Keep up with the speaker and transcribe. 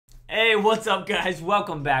Hey, what's up, guys?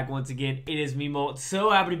 Welcome back once again. It is me, Molt. So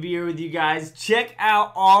happy to be here with you guys. Check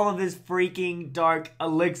out all of this freaking Dark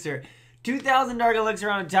Elixir. 2,000 Dark Elixir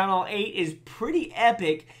on Town Hall 8 is pretty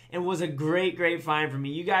epic and was a great find for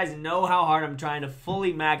me. You guys know how hard I'm trying to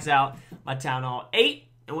fully max out my Town Hall 8.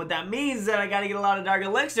 And what that means is that I got to get a lot of Dark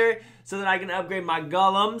Elixir so that I can upgrade my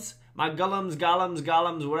golems,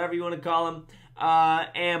 golems, whatever you want to call them,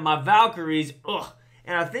 and my Valkyries. Ugh.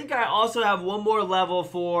 And I think I also have one more level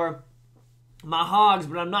for my hogs,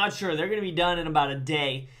 but I'm not sure. They're going to be done in about a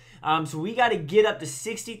day. So we got to get up to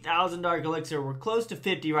 60,000 Dark Elixir. We're close to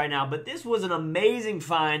 50 right now, but this was an amazing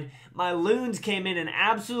find. My loons came in and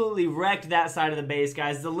absolutely wrecked that side of the base,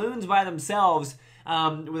 guys. The loons by themselves,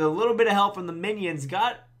 with a little bit of help from the minions,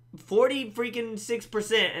 got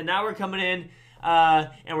 6%, and now we're coming in.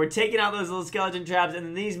 And we're taking out those little skeleton traps, and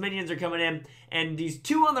then these minions are coming in, and these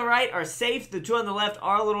two on the right are safe. The two on the left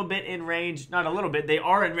are a little bit in range. Not a little bit, they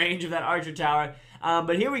are in range of that archer tower.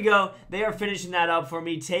 But here we go. They are finishing that up for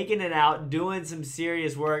me, taking it out, doing some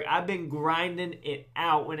serious work. I've been grinding it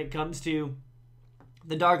out when it comes to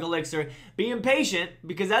the Dark Elixir. Being patient,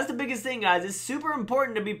 because that's the biggest thing, guys. It's super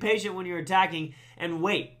important to be patient when you're attacking and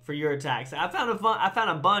wait for your attacks. I found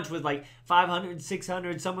a bunch with like 500,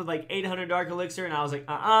 600, some with like 800 Dark Elixir, and I was like,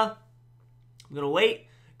 I'm gonna wait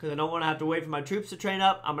because I don't want to have to wait for my troops to train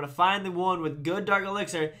up. I'm gonna find the one with good Dark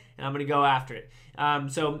Elixir, and I'm gonna go after it.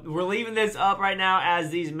 So we're leaving this up right now as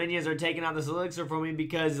these minions are taking out this elixir for me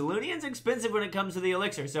because Loonion's expensive when it comes to the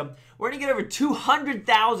elixir. So we're gonna get over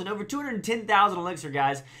 200,000, over 210,000 elixir,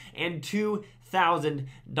 guys, and 2,000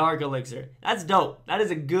 Dark Elixir. That's dope. That is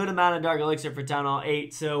a good amount of Dark Elixir for Town Hall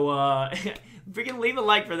 8. So freaking leave a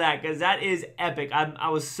like for that because that is epic. I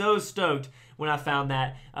was so stoked when I found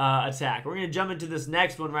that attack. We're going to jump into this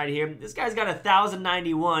next one right here. This guy's got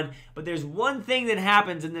 1,091, but there's one thing that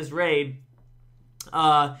happens in this raid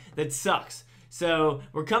that sucks. So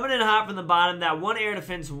we're coming in hot from the bottom. That one air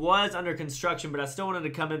defense was under construction, but I still wanted to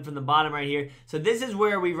come in from the bottom right here. So this is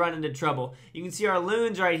where we run into trouble. You can see our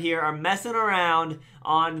loons right here are messing around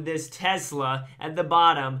on this Tesla at the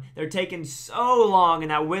bottom. They're taking so long,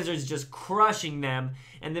 and that wizard's just crushing them.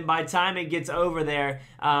 And then by the time it gets over there,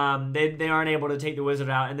 they aren't able to take the wizard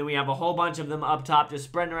out. And then we have a whole bunch of them up top just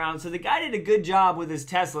spreading around. So the guy did a good job with his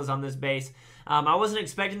Teslas on this base. I wasn't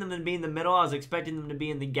expecting them to be in the middle. I was expecting them to be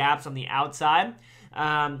in the gaps on the outside.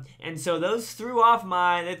 And so those threw off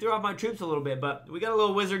my troops a little bit. But we got a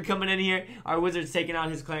little wizard coming in here. Our wizard's taking out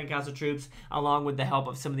his clan castle troops along with the help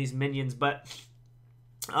of some of these minions. But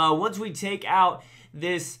once we take out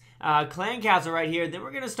this clan castle right here, then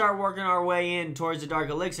we're going to start working our way in towards the Dark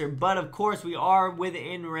Elixir. But of course we are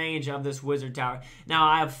within range of this wizard tower. Now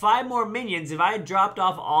I have 5 more minions. If I had dropped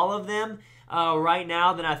off all of them right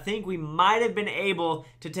now, then I think we might have been able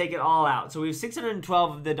to take it all out. So we have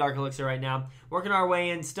 612 of the Dark Elixir right now. Working our way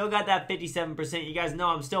in. Still got that 57%. You guys know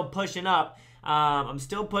I'm still pushing up. I'm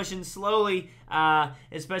still pushing slowly,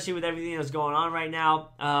 especially with everything that's going on right now.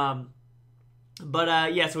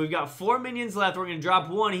 Yeah, so we've got 4 minions left. We're going to drop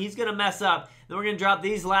one. He's going to mess up. Then we're going to drop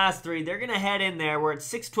these last 3. They're going to head in there. We're at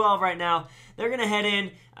 612 right now. They're going to head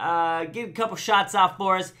in, get a couple shots off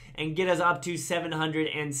for us, and get us up to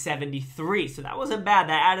 773. So that wasn't bad.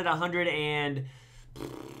 That added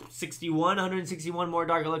 161 more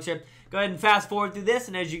Dark Elixir. Go ahead and fast forward through this,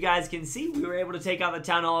 and as you guys can see, we were able to take out the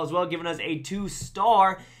Town Hall as well, giving us a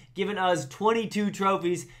 2-star, giving us 22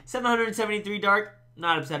 trophies, 773 Dark.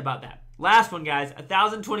 Not upset about that. Last one, guys,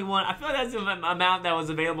 1,021. I feel like that's the amount that was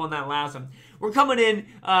available in that last one. We're coming in,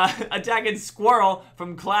 attacking Squirrel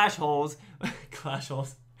from Clash Holes. Clash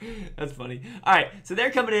Holes. That's funny. All right, so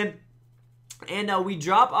they're coming in, and we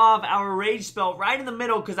drop off our Rage spell right in the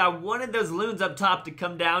middle because I wanted those loons up top to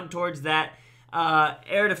come down towards that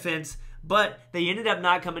air defense, but they ended up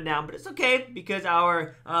not coming down. But it's okay because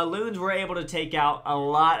our loons were able to take out a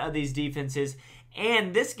lot of these defenses.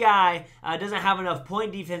 And this guy doesn't have enough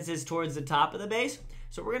point defenses towards the top of the base.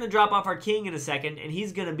 So we're going to drop off our king in a second, and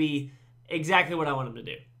he's going to be exactly what I want him to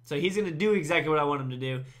do. So he's going to do exactly what I want him to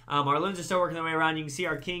do. Our loons are still working their way around. You can see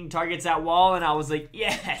our king targets that wall, and I was like,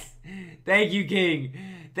 yes! Thank you, king.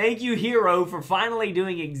 Thank you, hero, for finally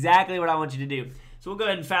doing exactly what I want you to do. So we'll go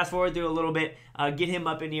ahead and fast forward through a little bit, get him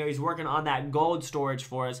up in here. He's working on that gold storage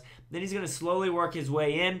for us. Then he's going to slowly work his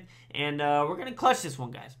way in, and we're going to clutch this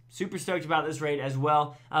one, guys. Super stoked about this raid as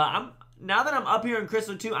well. Now that I'm up here in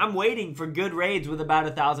Crystal 2, I'm waiting for good raids with about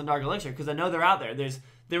 1,000 Dark Elixir because I know they're out there.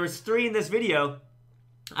 There was 3 in this video.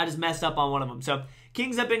 I just messed up on one of them. So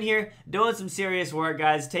King's up in here doing some serious work,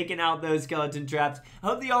 guys, taking out those skeleton traps. I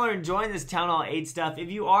hope that y'all are enjoying this Town Hall 8 stuff. If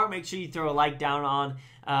you are, make sure you throw a like down on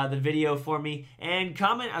the video for me. And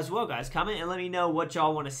comment as well, guys. Comment and let me know what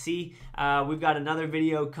y'all want to see. We've got another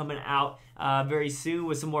video coming out very soon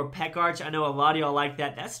with some more Peck Arch. I know a lot of y'all like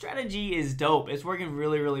that. That strategy is dope. It's working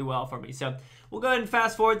really, really well for me. So we'll go ahead and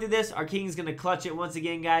fast forward through this. Our king's going to clutch it once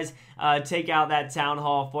again, guys. Take out that town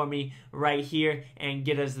hall for me right here and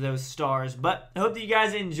get us those stars. But I hope that you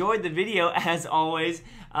guys enjoyed the video as always.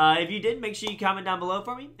 If you did, make sure you comment down below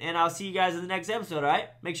for me. And I'll see you guys in the next episode, all right?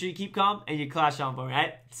 Make sure you keep calm and you clash on for me, all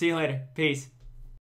right? See you later. Peace.